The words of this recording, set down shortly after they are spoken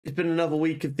It's been another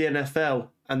week of the NFL,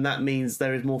 and that means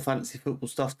there is more fantasy football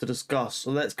stuff to discuss.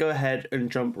 So let's go ahead and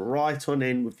jump right on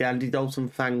in with the Andy Dalton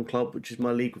Fan Club, which is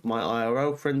my league with my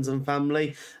IRL friends and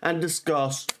family, and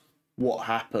discuss what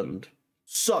happened.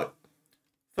 So,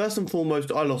 first and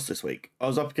foremost, I lost this week. I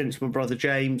was up against my brother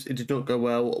James. It did not go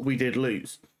well. We did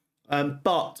lose.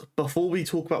 But before we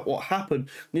talk about what happened,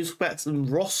 we need to talk about some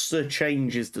roster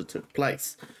changes that took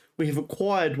place. We have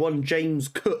acquired one James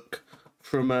Cook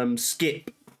from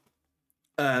Skip.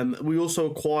 We also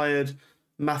acquired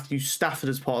Matthew Stafford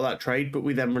as part of that trade, but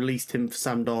we then released him for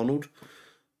Sam Darnold.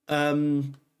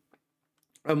 And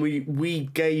we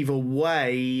gave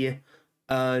away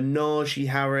Najee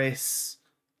Harris,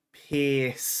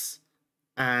 Pierce,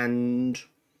 and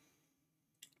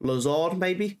Lazard,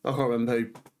 maybe? I can't remember who.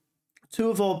 Two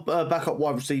of our backup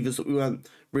wide receivers that we weren't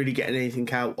really getting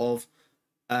anything out of.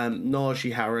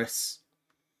 Najee Harris.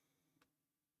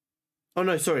 Oh,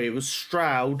 no, sorry. It was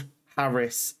Stroud,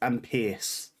 Harris, and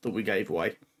Pierce that we gave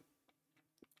away.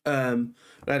 We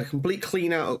had a complete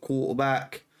clean out at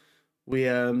quarterback. We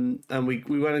went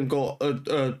and got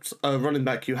a running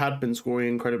back who had been scoring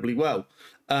incredibly well.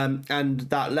 And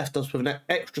that left us with an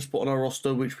extra spot on our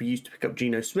roster, which we used to pick up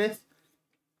Geno Smith.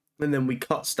 And then we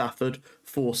cut Stafford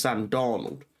for Sam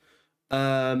Darnold.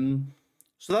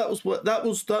 So that was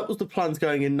the plans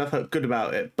going in. I felt good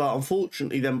about it, but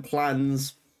unfortunately, then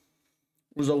plans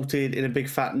resulted in a big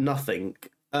fat nothing.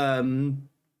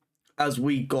 As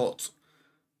we got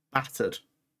battered.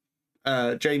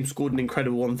 James scored an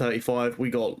incredible 135.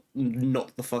 We got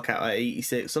knocked the fuck out at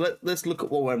 86. So let's look at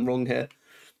what went wrong here.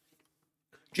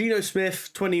 Geno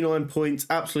Smith, 29 points,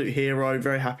 absolute hero.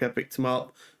 Very happy I picked him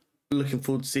up. Looking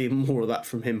forward to seeing more of that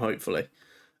from him, hopefully.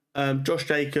 Josh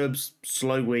Jacobs,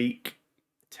 slow week.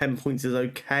 10 points is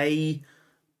okay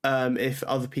if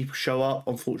other people show up.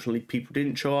 Unfortunately, people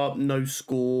didn't show up. No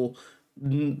score.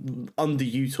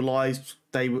 Underutilized.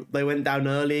 They went down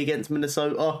early against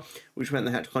Minnesota, which meant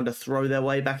they had to kind of throw their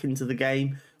way back into the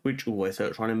game, which always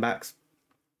hurts running backs.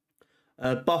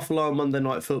 Buffalo Monday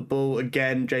Night Football.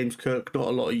 Again, James Cook, not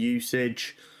a lot of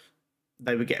usage.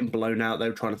 They were getting blown out. They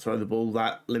were trying to throw the ball.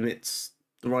 That limits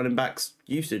the running backs'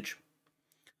 usage.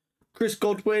 Chris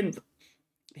Godwin,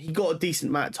 he got a decent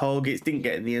amount of targets. Didn't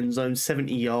get in the end zone.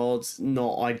 70 yards.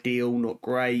 Not ideal. Not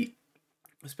great.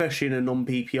 Especially in a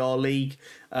non-PPR league.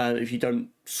 If you don't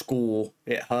score,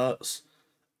 it hurts.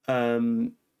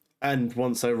 And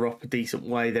once they were up a decent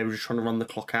way, they were just trying to run the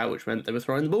clock out, which meant they were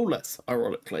throwing the ball less,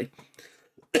 ironically.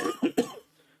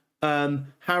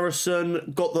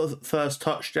 Harrison got the first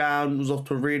touchdown, was off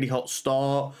to a really hot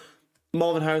start.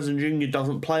 Marvin Harrison Jr.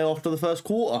 doesn't play after the first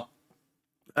quarter.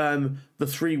 The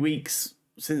 3 weeks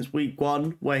since week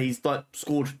 1, where he's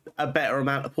scored a better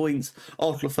amount of points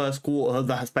after the first quarter,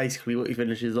 that's basically what he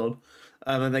finishes on.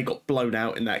 And they got blown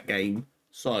out in that game.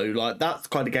 So that's the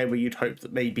kind of game where you'd hope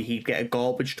that maybe he'd get a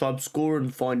garbage time score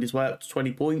and find his way up to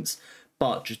 20 points,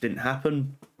 but just didn't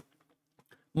happen.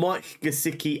 Mike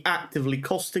Gesicki actively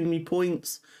costing me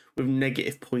points with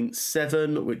negative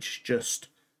 0.7, which is just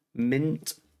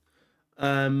mint.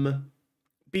 Bijan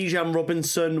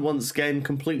Robinson, once again,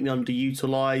 completely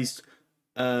underutilized.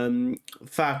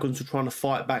 Falcons were trying to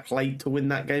fight back late to win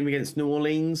that game against New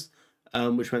Orleans,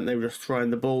 which meant they were just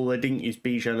throwing the ball. They didn't use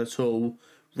Bijan at all.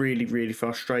 Really, really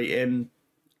frustrating.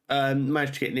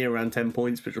 Managed to get near around 10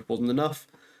 points, but just wasn't enough.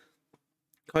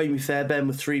 Kaimi Fairbairn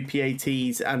with 3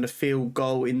 PATs and a field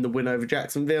goal in the win over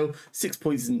Jacksonville. 6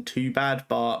 points isn't too bad,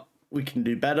 but we can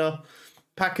do better.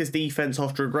 Packers defense,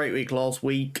 after a great week last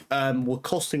week, were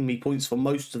costing me points for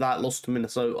most of that loss to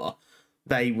Minnesota.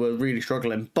 They were really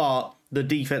struggling, but the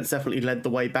defense definitely led the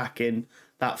way back in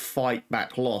that fight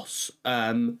back loss.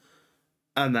 And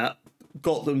that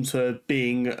got them to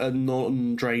being a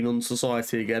non-drain on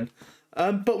society again.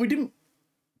 But we didn't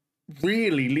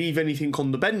really leave anything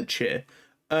on the bench here.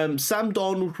 Sam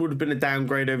Darnold would have been a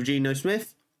downgrade over Geno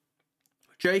Smith.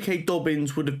 J.K.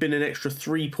 Dobbins would have been an extra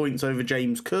 3 points over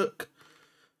James Cook.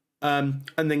 And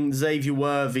then Xavier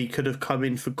Worthy could have come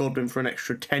in for Godwin for an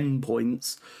extra 10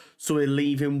 points. So we're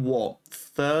leaving,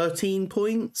 13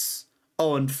 points?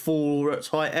 Oh, and 4 at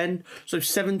tight end. So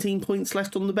 17 points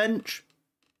left on the bench.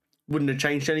 Wouldn't have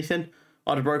changed anything.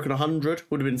 I'd have broken 100.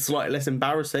 Would have been slightly less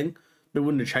embarrassing. But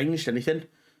wouldn't have changed anything.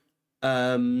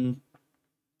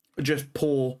 Just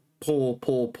poor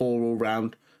all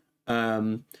round.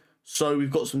 So we've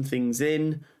got some things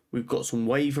in. We've got some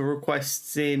waiver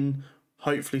requests in.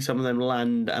 Hopefully some of them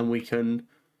land and we can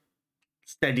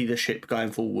steady the ship going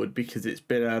forward, because it's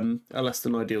been a less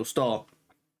than ideal start.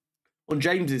 On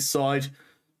James's side,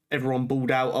 everyone balled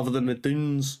out other than the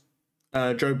Dunes.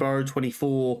 Joe Burrow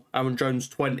 24, Aaron Jones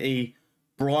 20,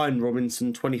 Brian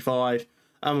Robinson, 25.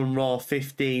 Amon Ra,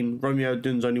 15. Romeo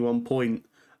Dunn's only 1 point.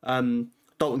 Dalton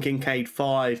Kincaid,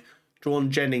 5. Juwan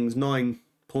Jennings, 9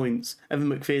 points. Evan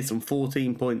McPherson,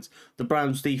 14 points. The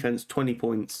Browns defense, 20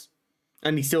 points.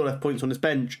 And he still left points on his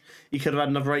bench. He could have had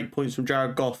another 8 points from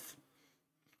Jared Goff.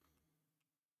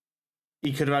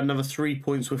 He could have had another 3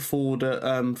 points with Ford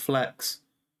at flex.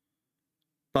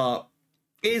 But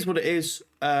it is what it is.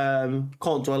 Can't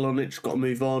dwell on it, just got to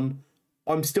move on.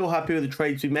 I'm still happy with the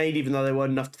trades we made, even though they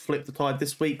weren't enough to flip the tide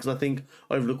this week, because I think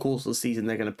over the course of the season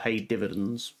they're going to pay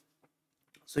dividends.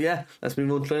 So yeah, let's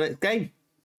move on to the next game.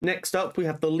 Next up, we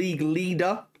have the league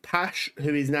leader, Pash,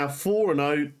 who is now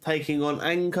 4-0, taking on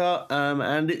Anchor,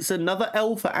 and it's another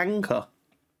L for Anchor,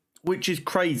 which is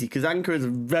crazy, because Anchor is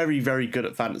very, very good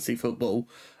at fantasy football.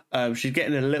 She's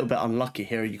getting a little bit unlucky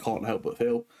here, you can't help but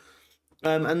feel.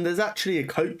 And there's actually a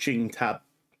coaching tab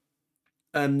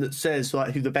that says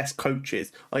like who the best coach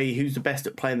is, i.e. who's the best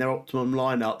at playing their optimum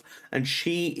lineup, and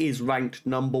she is ranked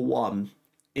number 1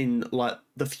 in like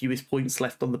the fewest points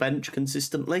left on the bench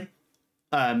consistently,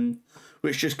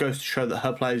 which just goes to show that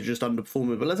her players are just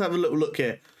underperforming. But let's have a little look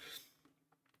here.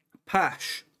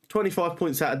 Pash, 25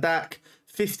 points out of Dak,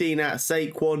 15 out of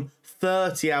Saquon,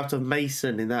 30 out of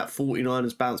Mason in that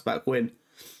 49ers bounce back win.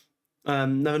 Now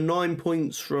 9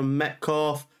 points from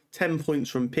Metcalf, 10 points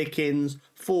from Pickens,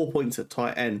 4 points at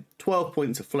tight end, 12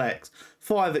 points at flex,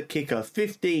 5 at kicker,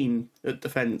 15 at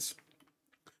defence.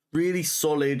 Really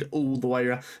solid all the way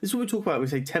around. This is what we talk about. We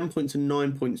say 10 points and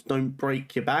 9 points don't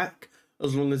break your back,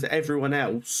 as long as everyone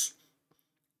else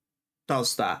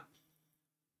does that.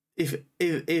 If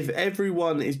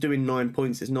everyone is doing 9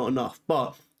 points, it's not enough.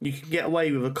 But you can get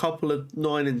away with a couple of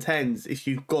 9 and 10s if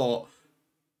you've got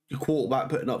your quarterback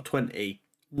putting up 20,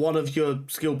 one of your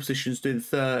skill positions doing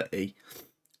 30,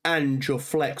 and your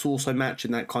flex also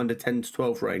matching that kind of 10 to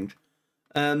 12 range.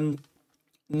 Not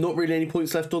really any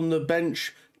points left on the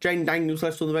bench. Jane Daniels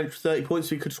left on the bench for 30 points,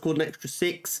 so he could have scored an extra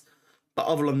 6. But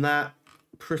other than that,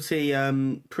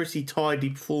 pretty tidy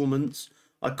performance.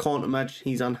 I can't imagine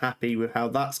he's unhappy with how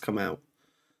that's come out.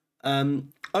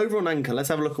 Over on Anchor, let's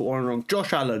have a look at one wrong.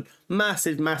 Josh Allen,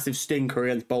 massive stinker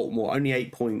against Baltimore, only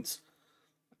 8 points.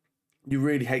 You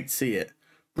really hate to see it.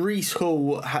 Breece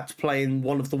Hall had to play in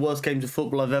one of the worst games of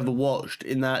football I've ever watched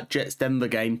in that Jets-Denver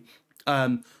game.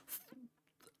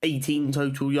 18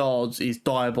 total yards is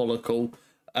diabolical,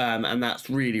 and that's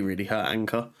really hurt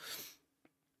Anchor.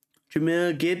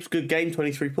 Jahmyr Gibbs, good game,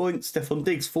 23 points. Stephon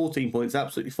Diggs, 14 points,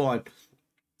 absolutely fine.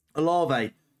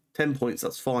 Olave, 10 points,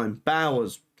 that's fine.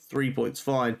 Bowers, 3 points,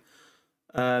 fine.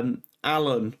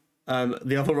 Allen,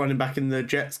 the other running back in the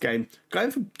Jets game.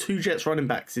 Going for 2 Jets running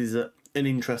backs is an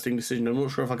interesting decision. I'm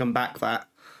not sure if I can back that.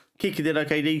 Kicker did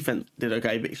okay, defense did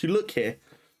okay. But if you look here,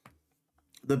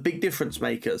 the big difference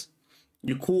makers,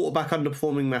 your quarterback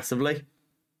underperforming massively,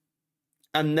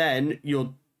 and then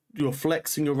you're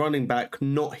flexing your running back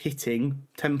not hitting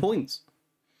 10 points.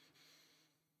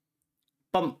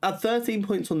 At 13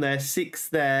 points on there, 6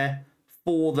 there,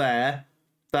 4 there,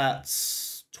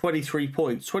 that's 23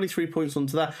 points. 23 points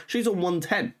onto that. She's on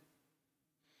 110.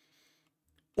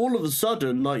 All of a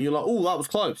sudden, like you're like, oh, that was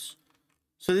close.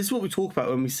 So this is what we talk about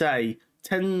when we say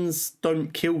 10s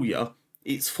don't kill you,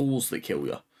 it's 4s that kill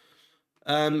you.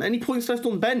 Any points left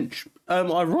on the bench?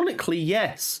 Ironically,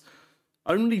 yes.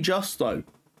 Only just, though.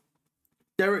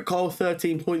 Derek Carr,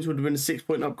 13 points, would have been a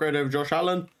 6-point upgrade over Josh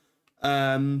Allen.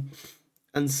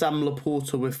 And Sam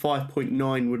Laporta with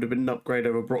 5.9 would have been an upgrade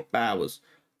over Brock Bowers.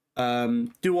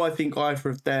 Do I think either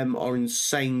of them are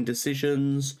insane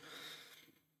decisions?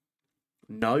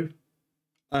 No.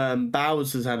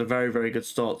 Bowers has had a very good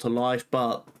start to life,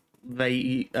 but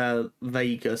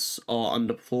Vegas are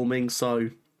underperforming, so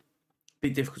a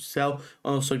bit difficult to tell.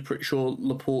 I'm also pretty sure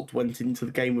Laporte went into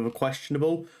the game with a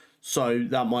questionable, so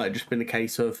that might have just been a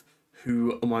case of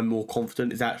who am I more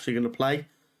confident is actually going to play.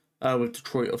 With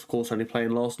Detroit, of course, only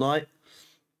playing last night.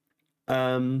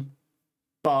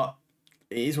 But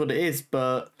it is what it is.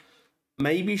 But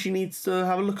maybe she needs to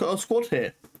have a look at her squad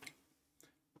here.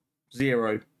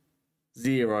 0,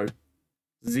 0,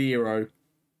 0,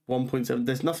 1.7.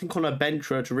 There's nothing on her bench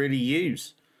for her to really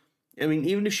use. I mean,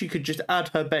 even if she could just add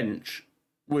her bench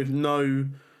with no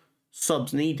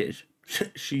subs needed,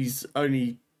 she's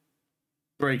only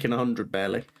breaking 100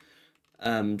 barely.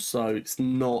 So it's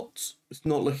not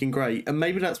looking great. And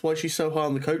maybe that's why she's so high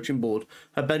on the coaching board.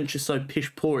 Her bench is so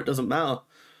pish poor, it doesn't matter.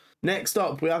 Next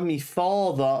up, we have me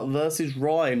father versus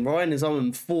Ryan. Ryan is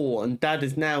 0-4, and Dad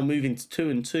is now moving to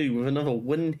 2-2 with another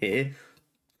win here.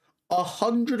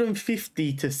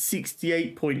 150 to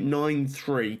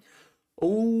 68.93.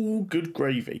 Oh, good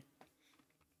gravy.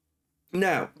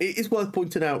 Now, it is worth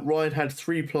pointing out Ryan had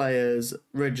 3 players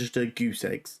register goose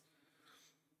eggs.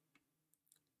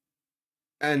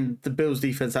 And the Bills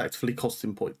defense actively cost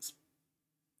him points.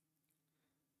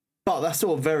 But that's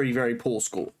still a very, very poor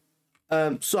score.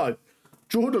 So,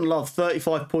 Jordan Love,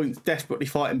 35 points, desperately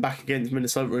fighting back against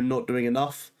Minnesota and not doing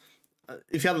enough.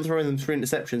 If he hadn't thrown them 3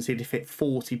 interceptions, he'd have hit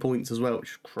 40 points as well,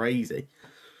 which is crazy.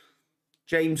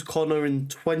 James Conner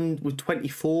with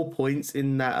 24 points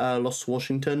in that loss to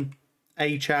Washington.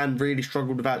 Achane really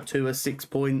struggled without 2 or 6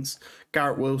 points.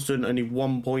 Garrett Wilson only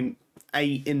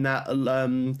 1.8 in that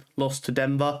loss to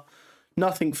Denver.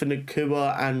 Nothing for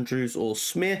Nakua, Andrews or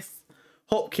Smith.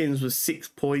 Hopkins was 6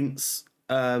 points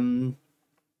in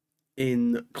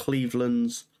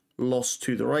Cleveland's loss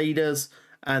to the Raiders.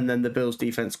 And then the Bills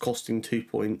defense costing 2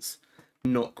 points.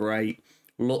 Not great.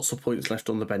 Lots of points left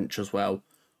on the bench as well.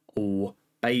 Oh,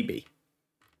 baby.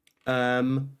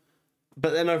 But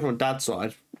then over on Dad's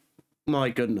side, my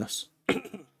goodness.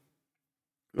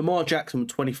 Lamar Jackson with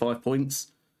 25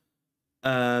 points.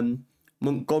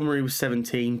 Montgomery was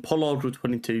 17. Pollard with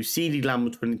 22. CeeDee Lamb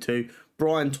with 22.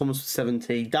 Brian Thomas with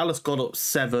 17. Dallas Goedert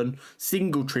 7.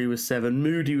 Singletary with 7.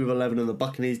 Moody with 11. And the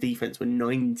Buccaneers defense with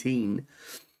 19.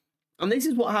 And this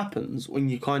is what happens when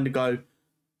you kind of go,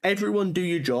 everyone do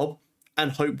your job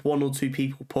and hope 1 or 2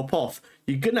 people pop off.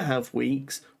 You're going to have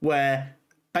weeks where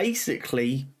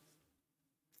basically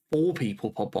 4 people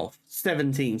pop off.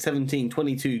 17, 17,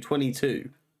 22,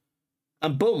 22.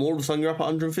 And boom, all of a sudden you're up at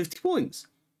 150 points.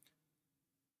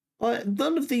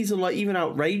 None of these are like even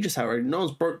outrageous. No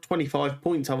one's broke 25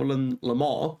 points other than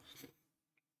Lamar.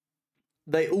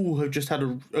 They all have just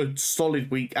had a solid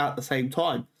week at the same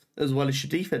time, as well as your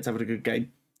defense having a good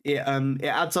game. It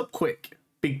adds up quick.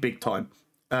 Big time.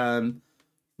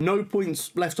 No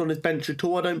points left on his bench at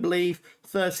all, I don't believe.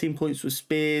 13 points with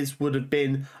Spears would have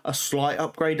been a slight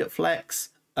upgrade at flex.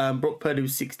 Brock Purdy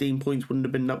with 16 points wouldn't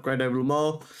have been an upgrade over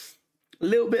Lamar. A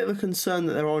little bit of a concern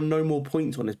that there are no more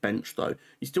points on his bench, though.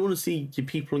 You still want to see your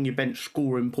people on your bench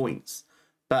scoring points.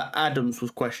 But Adams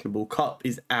was questionable. Kupp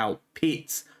is out.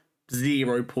 Pitts,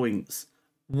 0 points.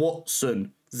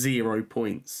 Watson, 0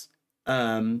 points.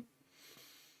 There's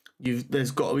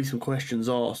got to be some questions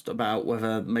asked about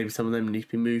whether maybe some of them need to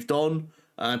be moved on.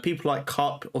 People like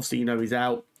Kupp, obviously you know he's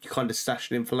out. You're kind of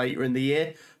stashing him for later in the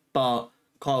year. But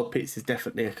Kyle Pitts is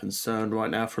definitely a concern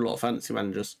right now for a lot of fantasy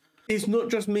managers. It's not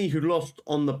just me who lost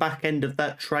on the back end of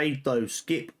that trade, though.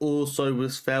 Skip also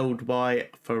was felled by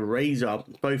Fraser.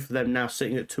 Both of them now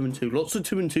sitting at 2-2. Lots of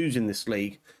 2-2s in this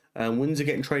league. Wins are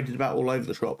getting traded about all over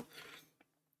the shop.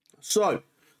 So,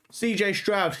 CJ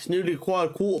Stroud, his newly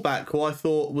acquired quarterback, who I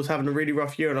thought was having a really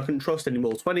rough year and I couldn't trust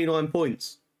anymore. 29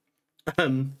 points.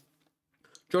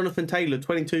 Jonathan Taylor,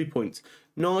 22 points.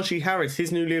 Najee Harris,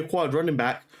 his newly acquired running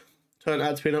back, turned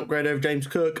out to be an upgrade over James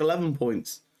Cook, 11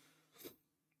 points.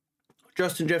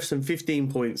 Justin Jefferson,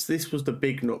 15 points. This was the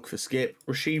big knock for Skip.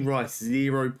 Rashee Rice,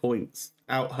 0 points.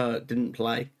 Out hurt, didn't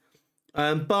play.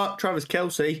 But Travis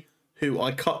Kelce, who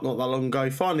I cut not that long ago,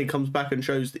 finally comes back and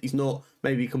shows that he's not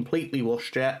maybe completely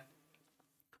washed yet,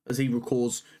 as he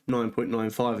records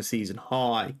 9.95, a season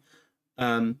high.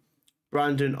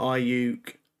 Brandon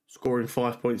Ayuk scoring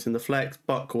 5 points in the flex,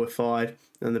 Buck with 5,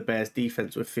 and the Bears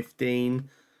defense with 15.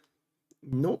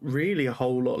 Not really a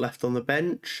whole lot left on the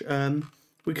bench.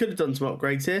 We could have done some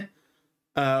upgrades here.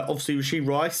 Obviously, Rashee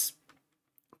Rice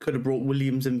could have brought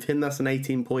Williams and Finn. That's an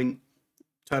 18-point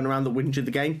turnaround that wins you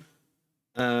the game.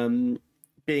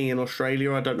 Being in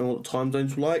Australia, I don't know what the time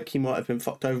zones were like. He might have been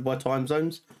fucked over by time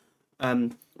zones.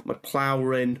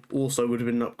 McLaurin also would have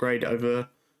been an upgrade over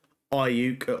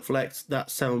Ayuk at flex.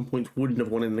 That 7 points wouldn't have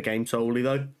won in the game solely,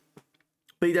 though.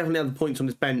 But he definitely had the points on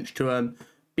his bench to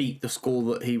beat the score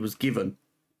that he was given.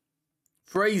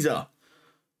 Fraser.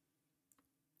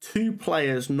 2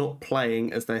 players not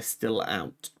playing as they're still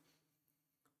out.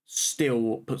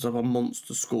 Still puts up a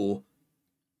monster score.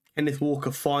 Kenneth Walker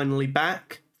finally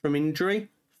back from injury.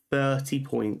 30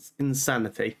 points.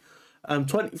 Insanity.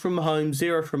 20 from Mahomes,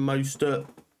 0 from Mostert,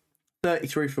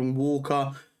 33 from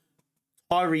Walker.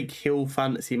 Tyreek Hill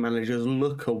fantasy managers,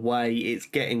 look away. It's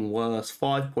getting worse.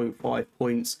 5.5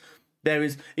 points.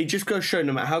 It just goes to show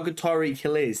no matter how good Tyreek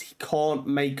Hill is, he can't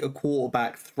make a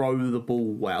quarterback throw the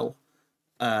ball well.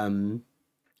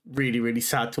 Really, really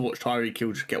sad to watch Tyreek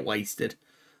Hill just get wasted.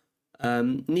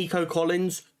 Nico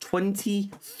Collins,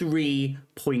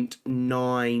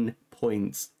 23.9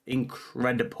 points.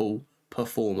 Incredible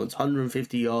performance.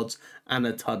 150 yards and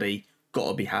a tutty.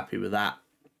 Gotta be happy with that.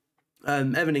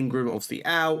 Evan Ingram obviously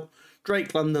out.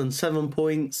 Drake London, 7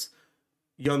 points.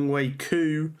 Younghoe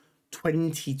Koo,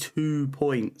 22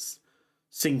 points.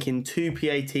 sinking 2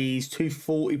 PATs, 2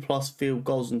 40-plus field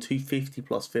goals and 2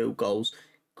 50-plus field goals.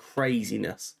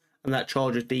 Craziness. And that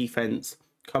Chargers defense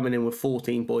coming in with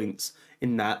 14 points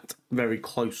in that very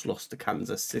close loss to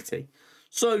Kansas City.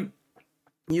 So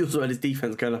you also had his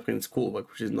defense going up against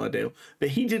quarterback, which isn't ideal. But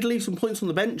he did leave some points on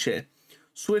the bench here.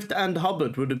 Swift and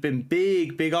Hubbard would have been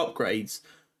big upgrades.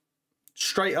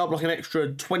 Straight up like an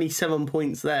extra 27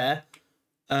 points there.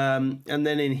 And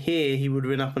then in here, he would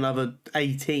have been up another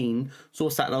 18. So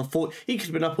what's that, another 40? He could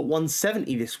have been up at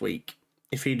 170 this week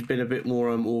if he'd been a bit more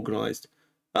organised.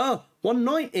 Oh,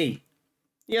 190.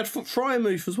 He had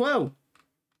Freiermuth as well.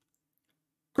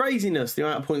 Craziness, the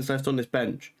amount of points left on this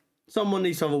bench. Someone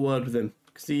needs to have a word with him.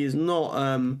 Because he is not,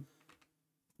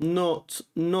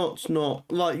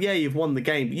 like, yeah, you've won the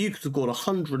game, but you could have scored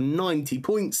 190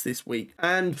 points this week.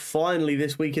 And finally,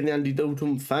 this week in the Andy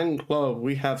Dalton fan club,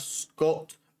 we have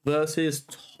Scott versus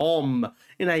Tom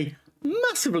in a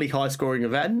massively high-scoring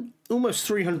event. Almost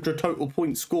 300 total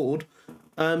points scored.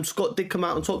 Scott did come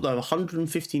out on top, though,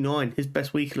 159, his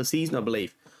best week of the season, I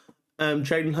believe.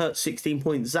 Jalen Hurts, 16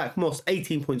 points. Zach Moss,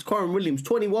 18 points. Kyron Williams,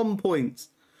 21 points.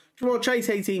 Jamar Chase,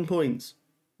 18 points.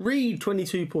 Reed,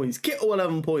 22 points. Kittle,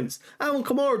 11 points. Alvin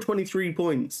Kamara, 23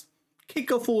 points.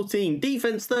 Kicker, 14.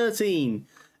 Defense, 13.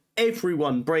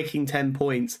 Everyone breaking 10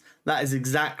 points. That is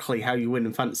exactly how you win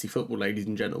in fantasy football, ladies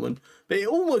and gentlemen. But it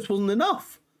almost wasn't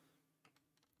enough.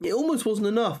 It almost wasn't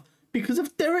enough because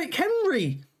of Derrick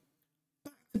Henry.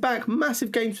 Back-to-back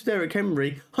massive games for Derrick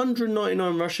Henry.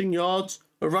 199 rushing yards,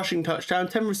 a rushing touchdown,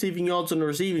 10 receiving yards and a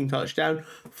receiving touchdown.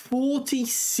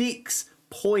 46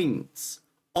 points.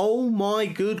 Oh my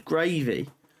good gravy.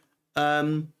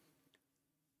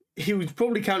 He would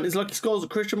probably count his lucky scores that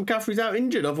Christian McCaffrey's out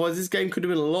injured. Otherwise, this game could have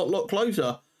been a lot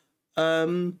closer.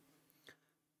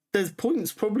 There's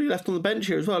points probably left on the bench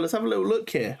here as well. Let's have a little look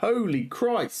here. Holy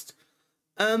Christ.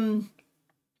 Kyler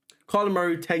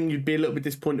Murray, 10, you'd be a little bit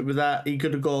disappointed with that. He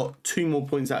could have got 2 more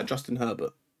points out of Justin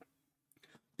Herbert.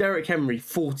 Derrick Henry,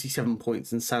 47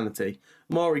 points, insanity.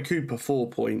 Amari Cooper, 4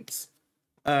 points.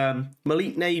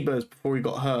 Malik Neighbours, before he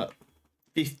got hurt,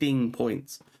 15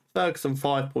 points. Ferguson,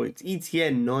 5 points.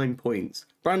 ETN, 9 points.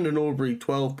 Brandon Aubrey,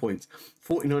 12 points.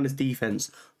 49ers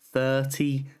defense,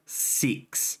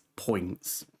 36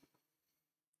 points.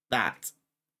 That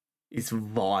is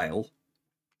vile.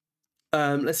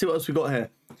 Let's see what else we got here.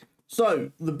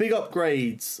 So, the big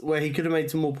upgrades where he could have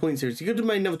made some more points here. He could have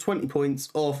made another 20 points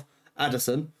off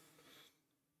Addison.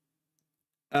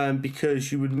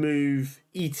 Because you would move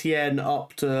ETN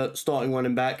up to starting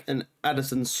running back and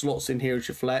Addison slots in here as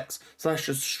your flex. So that's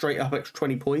just straight up extra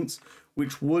 20 points,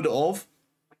 which would have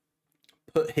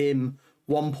put him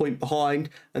 1 point behind,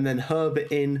 and then Herbert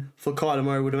in for Kyler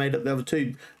Murray would have made up the other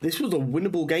 2. This was a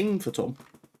winnable game for Tom.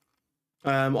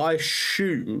 I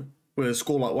assume with a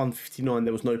score like 159,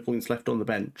 there was no points left on the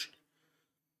bench.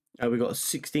 We got a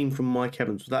 16 from Mike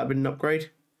Evans. Would that have been an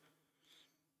upgrade?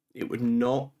 It would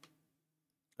not.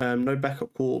 No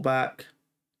backup quarterback.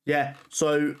 Yeah,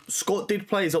 so Scott did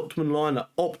play his optimum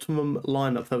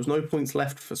lineup. There was no points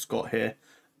left for Scott here,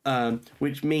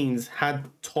 which means had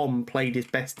Tom played his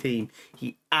best team,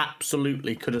 he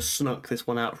absolutely could have snuck this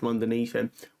one out from underneath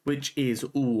him, which is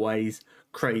always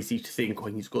crazy to think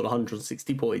when he's got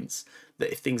 160 points,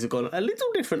 that if things had gone a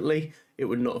little differently, it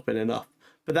would not have been enough.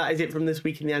 But that is it from this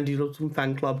week in the Andy Dalton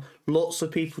fan club. Lots of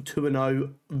people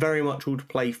 2-0, very much all to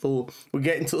play for. We're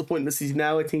getting to the point in the season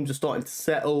now where teams are starting to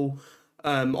settle.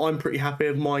 I'm pretty happy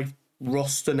with my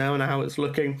roster now and how it's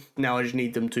looking. Now I just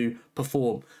need them to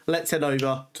perform. Let's head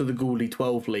over to the Gouldy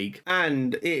 12 League.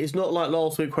 And it is not like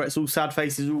last week where it's all sad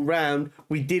faces all round.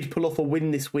 We did pull off a win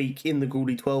this week in the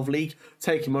Gouldy 12 League,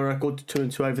 taking my record to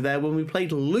 2-2 over there when we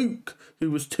played Luke,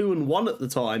 who was 2-1 at the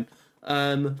time.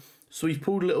 So we've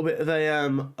pulled a little bit of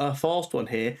a fast one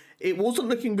here. It wasn't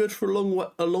looking good for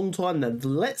a long time then.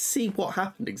 Let's see what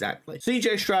happened exactly.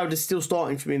 CJ Stroud is still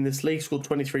starting for me in this league, scored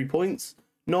 23 points.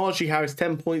 Najee Harris,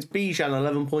 10 points. Bijan,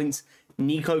 11 points.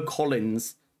 Nico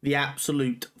Collins, the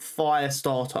absolute fire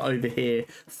starter over here,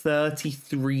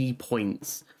 33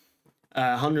 points.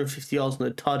 150 yards on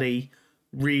a tutty.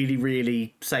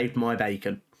 Really saved my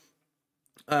bacon.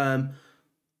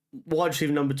 Wide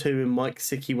receiver number 2 in Mike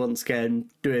Gesicki once again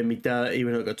doing me dirty.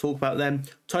 We're not going to talk about them.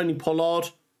 Tony Pollard,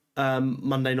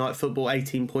 Monday Night Football,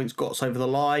 18 points, got us over the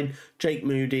line. Jake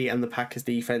Moody and the Packers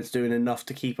defense doing enough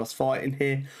to keep us fighting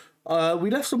here. We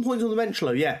left some points on the bench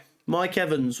though, yeah. Mike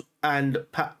Evans and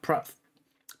Pat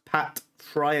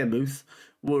Freiermuth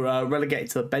were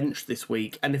relegated to the bench this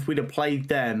week, and if we'd have played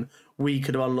them, we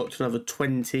could have unlocked another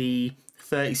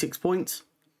 36 points,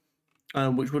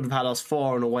 which would have had us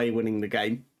far and away winning the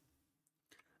game.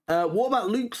 What about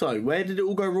Luke, though? Where did it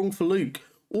all go wrong for Luke?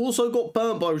 Also got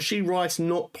burnt by Rashee Rice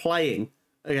not playing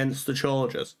against the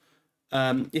Chargers.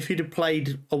 If he'd have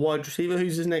played a wide receiver,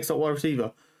 who's his next up wide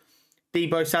receiver?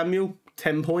 Deebo Samuel,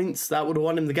 10 points. That would have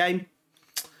won him the game.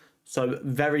 So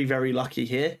very, very lucky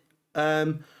here.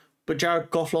 But Jared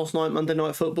Goff last night, Monday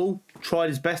Night Football, tried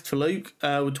his best for Luke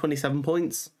with 27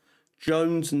 points.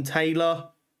 Jones and Taylor,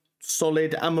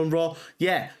 solid. Amon-Ra,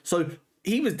 yeah. So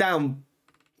he was down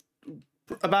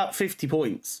about 50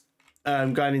 points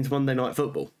going into Monday Night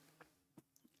Football.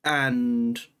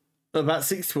 And about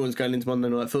 60 points going into Monday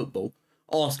Night Football,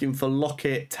 asking for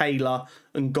Lockett, Taylor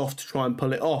and Goff to try and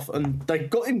pull it off. And they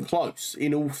got him close,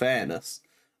 in all fairness.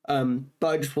 But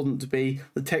it just wasn't to be.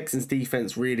 The Texans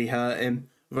defense really hurt him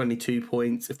with only 2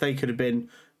 points. If they could have been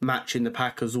matching the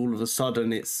Packers, all of a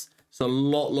sudden it's a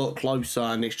lot closer,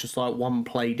 and it's just like one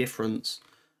play difference.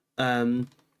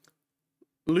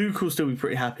 Luke will still be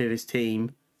pretty happy with his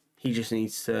team. He just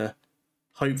needs to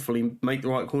hopefully make the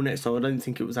right call next time. I don't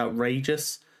think it was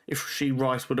outrageous. If Rashee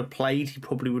Rice would have played, he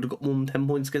probably would have got more than 10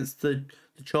 points against the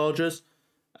Chargers.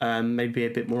 Maybe a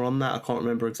bit more on that. I can't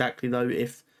remember exactly, though,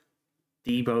 if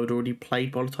Deebo had already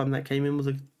played by the time that came in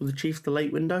with the Chiefs, the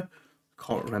late window. I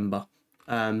can't remember.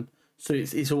 So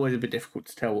it's always a bit difficult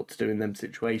to tell what to do in them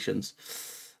situations.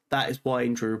 That is why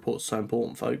injury reports are so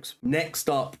important, folks. Next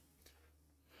up,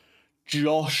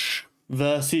 Josh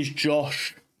versus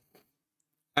Josh.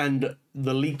 And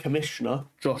the league commissioner,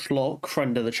 Josh Locke,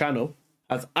 friend of the channel,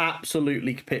 has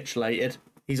absolutely capitulated.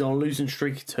 He's on a losing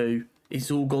streak of 2. It's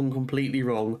all gone completely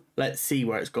wrong. Let's see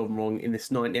where it's gone wrong in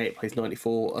this 98 plays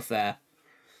 94 affair.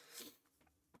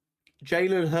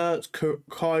 Jalen Hurts,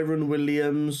 Kyron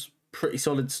Williams, pretty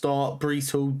solid start.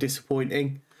 Breece Hall,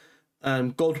 disappointing.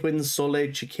 Godwin,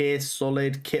 solid. Shakir,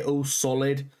 solid. Kittle,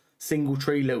 solid.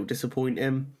 Singletary, little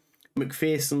disappointing.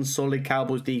 McPherson, solid.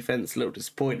 Cowboys defense, little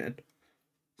disappointing.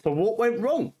 So what went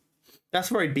wrong? That's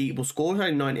a very beatable score,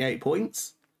 only 98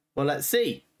 points. Well, let's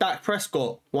see. Dak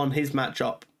Prescott won his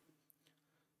matchup.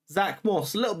 Zach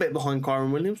Moss, a little bit behind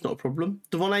Kyron Williams, not a problem.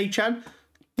 Devon Achane,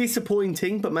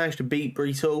 disappointing, but managed to beat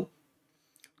Breece Hall.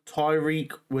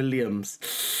 Tyreek Williams,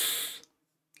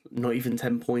 not even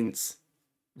 10 points.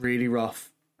 Really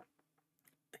rough.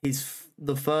 He's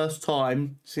the first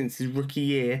time since his rookie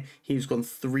year, he's gone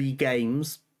 3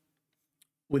 games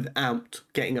without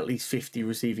getting at least 50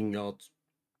 receiving yards.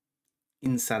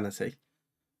 Insanity.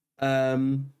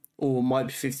 Or might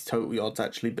be 50 total yards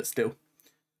actually, but still.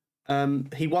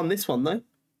 He won this one though.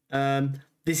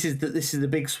 This is the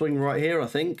big swing right here, I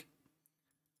think.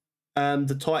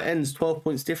 The tight ends, 12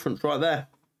 points difference right there.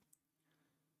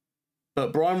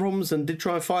 But Brian Robinson did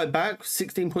try and fight back.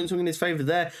 16 points in his favour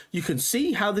there. You can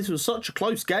see how this was such a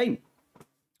close game.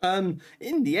 In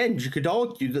the end, you could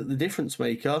argue that the difference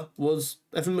maker was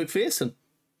Evan McPherson.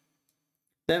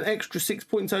 Them extra 6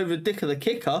 points over Dicker, the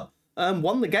kicker,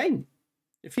 won the game.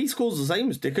 If he scores the same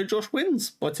as Dicker, Josh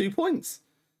wins by 2 points.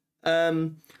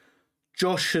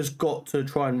 Josh has got to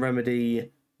try and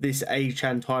remedy this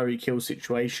Achane Tyreek Hill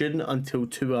situation until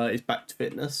Tua is back to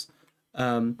fitness.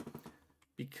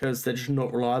 Because they're just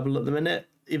not reliable at the minute.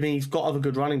 I mean, he's got other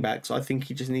good running backs. I think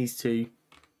he just needs to...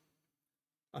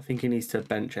 I think he needs to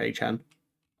bench Achane,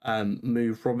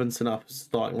 move Robinson up as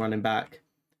starting running back,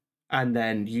 and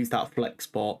then use that flex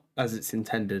spot as it's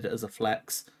intended as a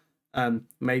flex.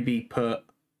 Maybe put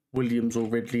Williams or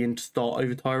Ridley in to start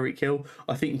over Tyreek Hill.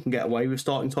 I think you can get away with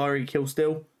starting Tyreek Hill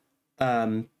still,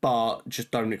 but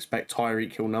just don't expect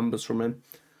Tyreek Hill numbers from him.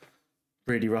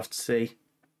 Really rough to see.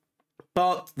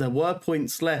 But there were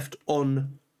points left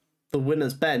on the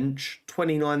winner's bench.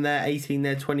 29 there, 18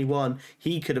 there, 21.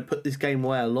 He could have put this game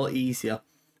away a lot easier.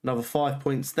 Another 5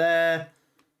 points there.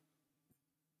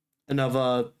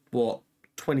 Another,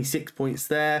 26 points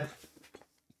there.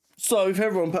 So if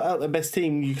everyone put out their best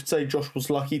team, you could say Josh was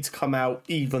lucky to come out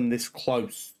even this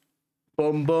close.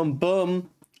 Boom, boom,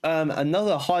 boom.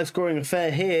 Another high-scoring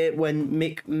affair here when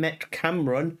Mick met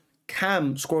Cameron.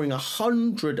 Cam scoring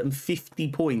 150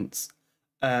 points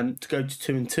to go to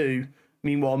 2-2.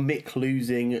 Meanwhile, Mick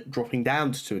losing, dropping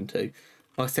down to 2-2.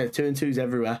 Like I said, 2-2's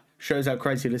everywhere. Shows how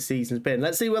crazy this season's been.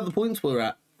 Let's see where the points were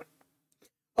at.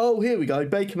 Oh, here we go.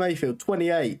 Baker Mayfield,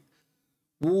 28.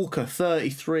 Walker,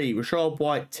 33. Rashad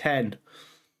White, 10.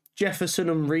 Jefferson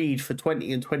and Reed for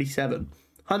 20 and 27.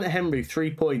 Hunter Henry,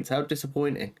 3 points. How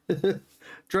disappointing.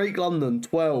 Drake London,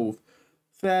 12.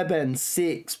 Fairbairn,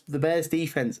 6. The Bears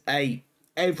defense, 8.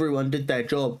 Everyone did their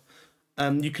job.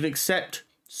 You can accept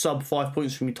sub 5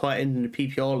 points from your tight end in the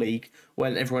PPR league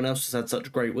when everyone else has had such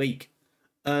a great week.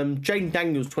 Jane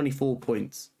Daniels, 24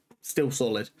 points. Still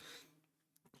solid.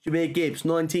 Jahmyr Gibbs,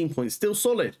 19 points. Still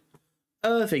solid.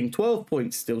 Irving, 12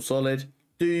 points, still solid.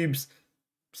 Dubes,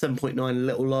 7.9, a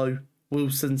little low.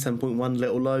 Wilson, 7.1,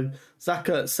 little low.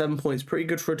 Zaka, 7 points, pretty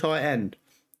good for a tight end.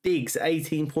 Diggs,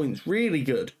 18 points, really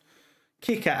good.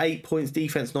 Kicker, 8 points.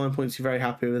 Defense, 9 points. You're very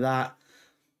happy with that.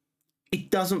 It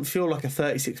doesn't feel like a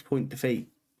 36-point defeat.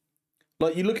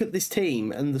 Like, you look at this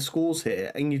team and the scores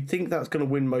here, and you'd think that's going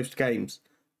to win most games.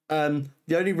 The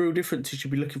only real difference you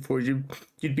should be looking for is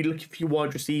you'd be looking for your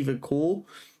wide receiver core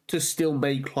to still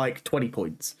make, like, 20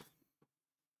 points.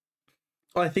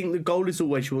 I think the goal is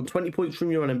always you want 20 points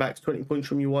from your running backs, 20 points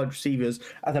from your wide receivers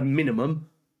at a minimum,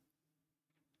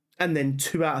 and then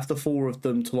 2 out of the 4 of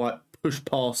them to, like, push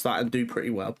past that and do pretty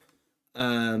well.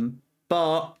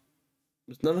 But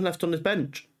there's nothing left on his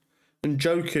bench. And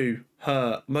Njoku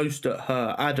hurt, Mostert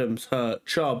hurt, Adams hurt,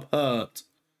 Chubb hurt.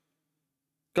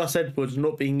 Gus Edwards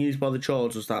not being used by the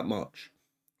Chargers that much.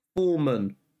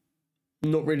 Foreman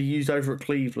not really used over at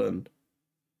Cleveland.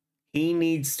 He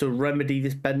needs to remedy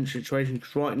this bench situation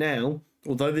because right now,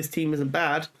 although this team isn't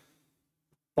bad,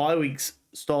 bye weeks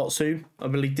start soon. I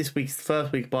believe this week's the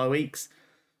first week of bye weeks.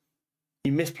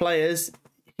 You miss players,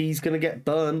 he's going to get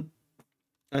burnt.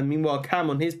 And meanwhile, Cam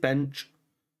on his bench,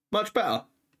 much better.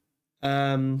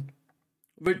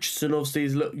 Richardson,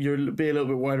 obviously, you'll be a little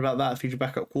bit worried about that if he's your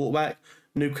backup quarterback.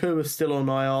 Nukua is still on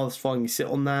IR, that's fine, you sit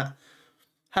on that.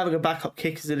 Having a backup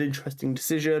kick is an interesting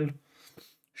decision.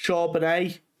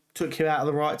 Charbonnet took you out at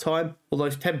the right time, although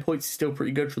 10 points is still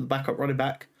pretty good for the backup running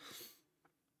back.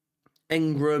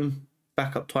 Engram,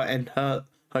 backup tight end, hurt.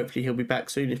 Hopefully he'll be back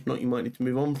soon. If not, you might need to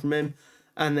move on from him.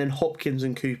 And then Hopkins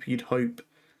and Cooper, you'd hope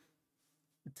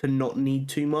to not need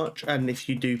too much. And if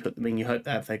you do put them in, you hope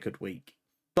they have their good week.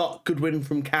 But good win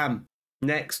from Cam.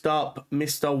 Next up,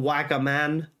 Mr.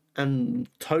 Waggerman and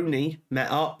Tony met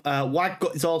up. Wag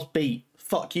got his ass beat.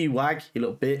 Fuck you, Wag, you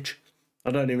little bitch.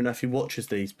 I don't even know if he watches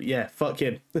these, but yeah, fuck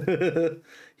him.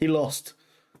 He lost.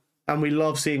 And we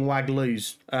love seeing Wag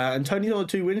lose. And Tony's on a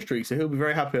 2-win streak, so he'll be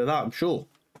very happy with that, I'm sure.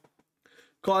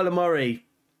 Kyler Murray,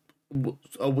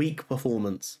 a weak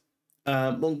performance.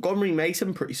 Montgomery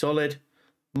Mason, pretty solid.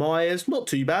 Myers, not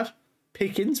too bad.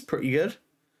 Pickens, pretty good.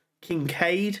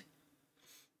 Kincaid,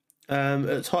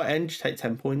 at tight end, just take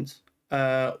 10 points.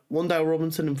 Wan'Dale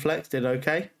Robinson and Flex did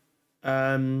okay.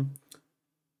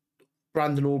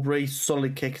 Brandon Aubrey,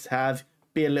 solid kicker to have.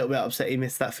 Be a little bit upset he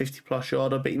missed that 50-plus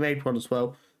yarder, but he made one as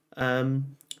well.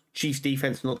 Chiefs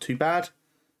defense, not too bad.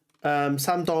 Sam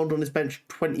Darnold on his bench,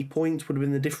 20 points, would have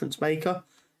been the difference maker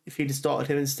if he'd have started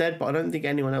him instead, but I don't think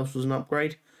anyone else was an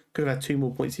upgrade. Could have had 2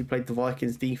 more points if he played the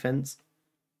Vikings defense.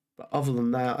 But other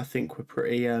than that, I think we're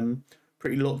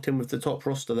pretty locked in with the top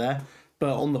roster there.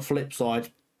 But on the flip side,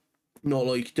 not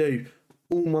like you do.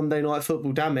 All Monday Night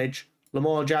Football damage.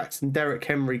 Lamar Jackson, Derrick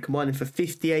Henry combining for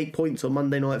 58 points on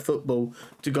Monday Night Football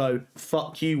to go,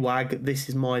 fuck you, Wag, this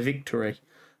is my victory.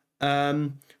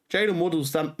 Jalen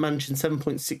Waddle's managing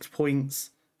 7.6 points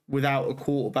without a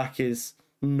quarterback is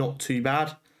not too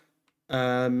bad.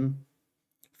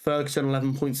 Ferguson,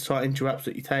 11 points tight end, you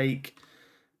absolutely take.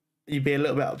 You'd be a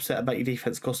little bit upset about your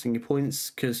defense costing you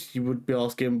points because you would be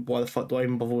asking, why the fuck do I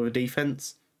even bother with a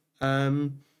defense?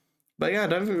 But yeah, I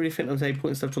don't really think there's any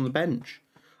points left on the bench.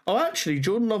 Oh, actually,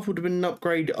 Jordan Love would have been an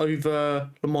upgrade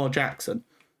over Lamar Jackson.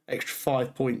 Extra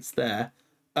 5 points there.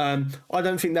 I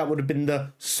don't think that would have been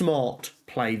the smart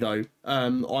play, though.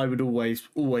 I would always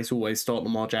start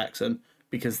Lamar Jackson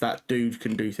because that dude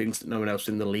can do things that no one else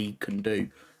in the league can do.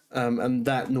 And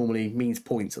that normally means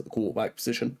points at the quarterback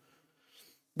position.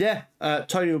 Yeah,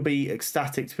 Tony will be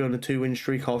ecstatic to be on a 2-win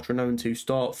streak after an 0-2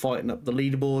 start, fighting up the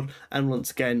leaderboard. And once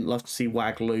again, love to see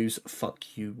Wag lose.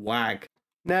 Fuck you, Wag.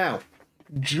 Now,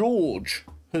 George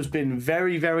has been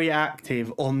very, very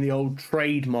active on the old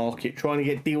trade market, trying to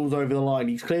get deals over the line.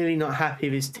 He's clearly not happy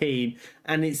with his team,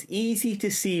 and it's easy to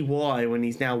see why when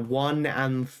he's now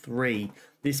 1-3.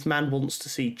 This man wants to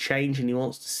see change, and he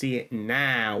wants to see it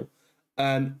now.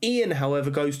 Ian, however,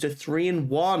 goes to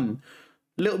 3-1.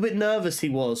 A little bit nervous he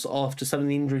was after some of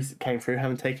the injuries that came through,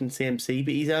 having taken CMC,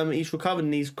 but he's recovered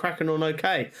and he's cracking on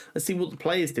okay. Let's see what the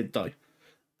players did though.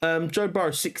 Joe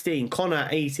Burrow 16, Connor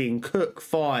 18, Cook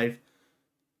 5,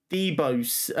 Ayuk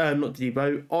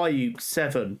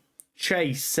 7,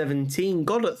 Chase 17,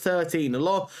 Goddard 13.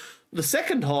 The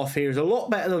second half here is a lot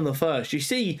better than the first. You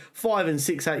see 5 and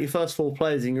 6 out of your first 4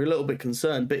 players and you're a little bit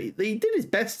concerned, but he did his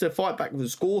best to fight back with the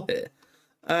score here.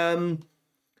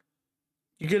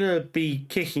 You're going to be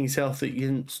kicking yourself that you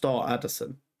didn't start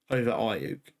Addison over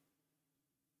Ayuk.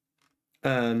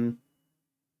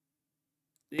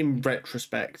 In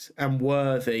retrospect, and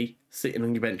Worthy sitting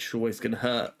on your bench is always going to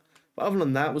hurt. But other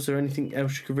than that, was there anything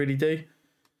else you could really do?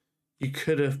 You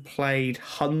could have played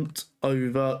Hunt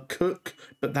over Cook,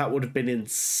 but that would have been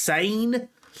insane.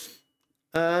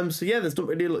 So yeah, there's not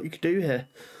really a lot you could do here.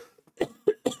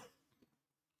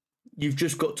 You've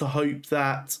just got to hope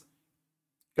that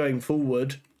going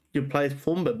forward, your players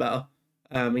perform a bit better.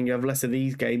 And you have less of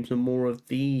these games and more of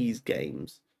these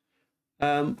games.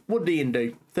 What did Ian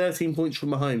do? 13 points from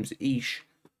Mahomes, eesh.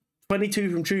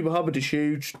 22 from Chuba Hubbard is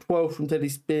huge. 12 from Teddy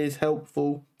Spears,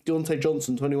 helpful. Deontay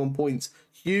Johnson, 21 points,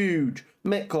 huge.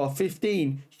 Metcalf,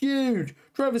 15, huge.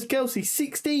 Travis Kelce,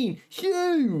 16,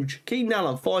 huge. Keenan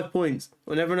Allen, 5 points.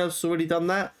 When everyone else has already done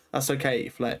that, that's okay,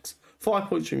 flex. 5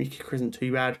 points from your kicker isn't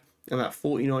too bad. And that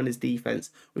 49ers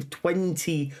defense with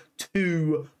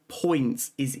 22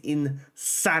 points is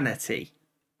insanity.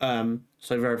 So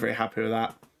very, very happy with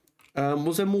that.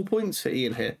 Was there more points for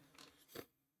Ian here?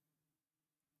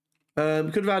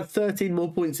 Could have had 13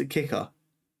 more points at kicker,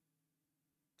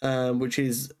 which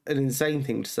is an insane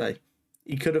thing to say.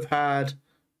 You could have had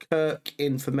Kirk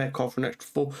in for Metcalf for an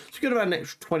extra 4. So you could have had an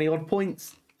extra 20 odd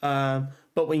points. But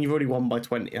when you've already won by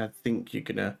 20, I think you're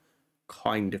going to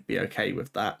kind of be okay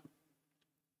with that.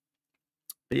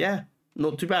 But yeah,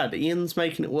 not too bad. Ian's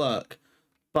making it work.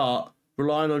 But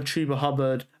relying on Chuba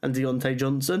Hubbard and Deontay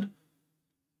Johnson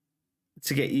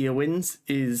to get you your wins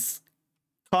is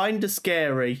kind of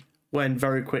scary when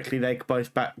very quickly they could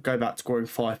both go back to scoring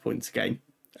 5 points a game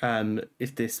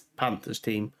if this Panthers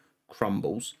team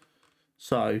crumbles.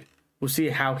 So we'll see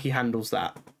how he handles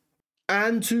that.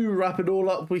 And to wrap it all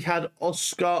up, we had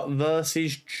Oscar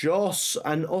versus Joss,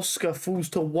 and Oscar falls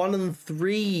to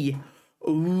 1-3.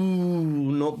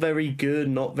 Ooh, not very good,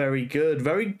 not very good.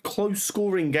 Very close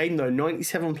scoring game though.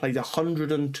 97 plays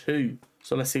 102.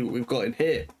 So let's see what we've got in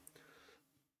here.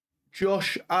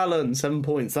 Josh Allen, 7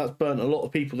 points. That's burnt a lot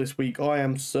of people this week. I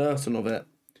am certain of it.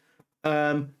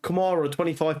 Kamara,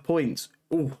 25 points.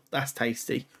 Ooh, that's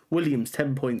tasty. Williams,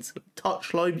 10 points.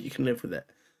 Touch low, but you can live with it.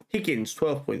 Higgins,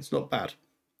 12 points. Not bad.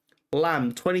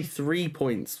 Lamb, 23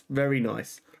 points. Very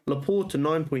nice. Laporta,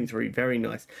 9.3. Very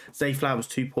nice. Zay Flowers,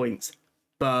 2 points.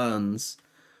 Burns.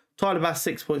 Tyler Bass,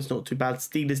 6 points. Not too bad.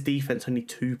 Steelers defense, only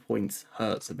 2 points.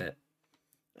 Hurts a bit.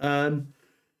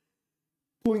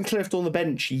 Points left on the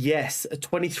bench, yes. A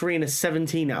 23 and a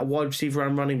 17 at a wide receiver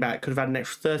and running back. Could have had an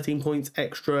extra 13 points,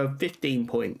 extra 15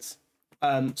 points.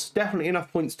 So definitely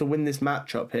enough points to win this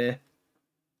matchup here.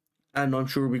 And I'm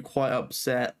sure we'll be quite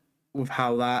upset with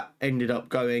how that ended up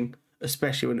going,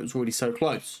 especially when it was already so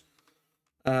close.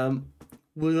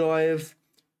 Would I have...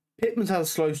 Pittman's had a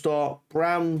slow start.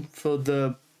 Brown for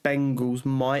the Bengals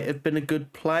might have been a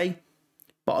good play.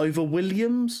 But over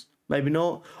Williams... maybe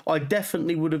not. I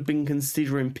definitely would have been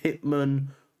considering Pittman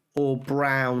or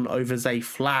Brown over Zay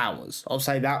Flowers. I'll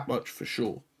say that much for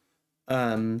sure.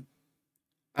 And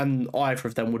either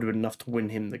of them would have been enough to win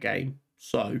him the game.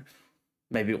 So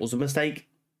maybe it was a mistake.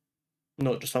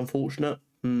 Not just unfortunate.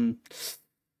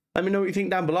 Let me know what you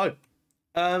think down below.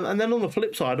 And then on the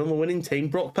flip side, on the winning team,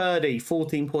 Brock Purdy,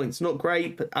 14 points. Not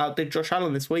great, but outdid Josh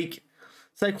Allen this week.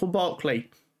 Saquon Barkley.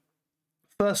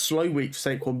 First slow week for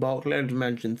Saquon Barkley, I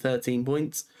mentioned 13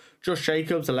 points. Josh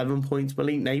Jacobs, 11 points.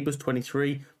 Malik Neighbours,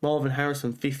 23. Marvin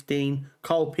Harrison, 15.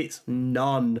 Kyle Pitts,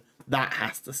 none. That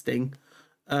has to sting.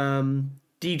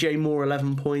 DJ Moore,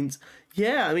 11 points.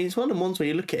 Yeah, I mean, it's one of the ones where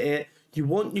you look at it, you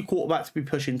want your quarterback to be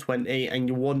pushing 20 and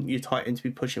you want your tight end to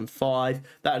be pushing 5.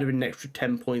 That would have been an extra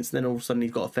 10 points. And then all of a sudden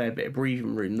he's got a fair bit of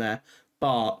breathing room there.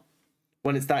 But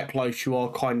when it's that close, you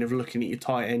are kind of looking at your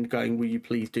tight end going, will you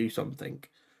please do something?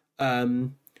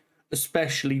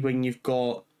 Especially when you've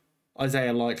got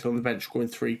Isaiah Likely on the bench scoring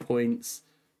 3 points.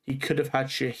 He could have had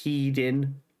Shaheed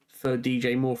in for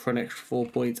DJ Moore for an extra 4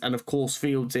 points. And of course,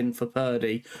 Fields in for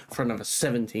Purdy for another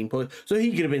 17 points. So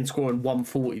he could have been scoring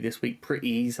 140 this week pretty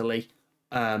easily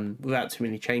without too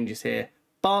many changes here.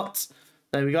 But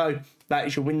there we go. That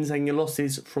is your wins and your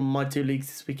losses from my 2 leagues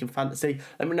this week in fantasy.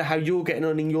 Let me know how you're getting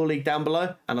on in your league down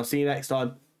below. And I'll see you next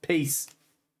time. Peace.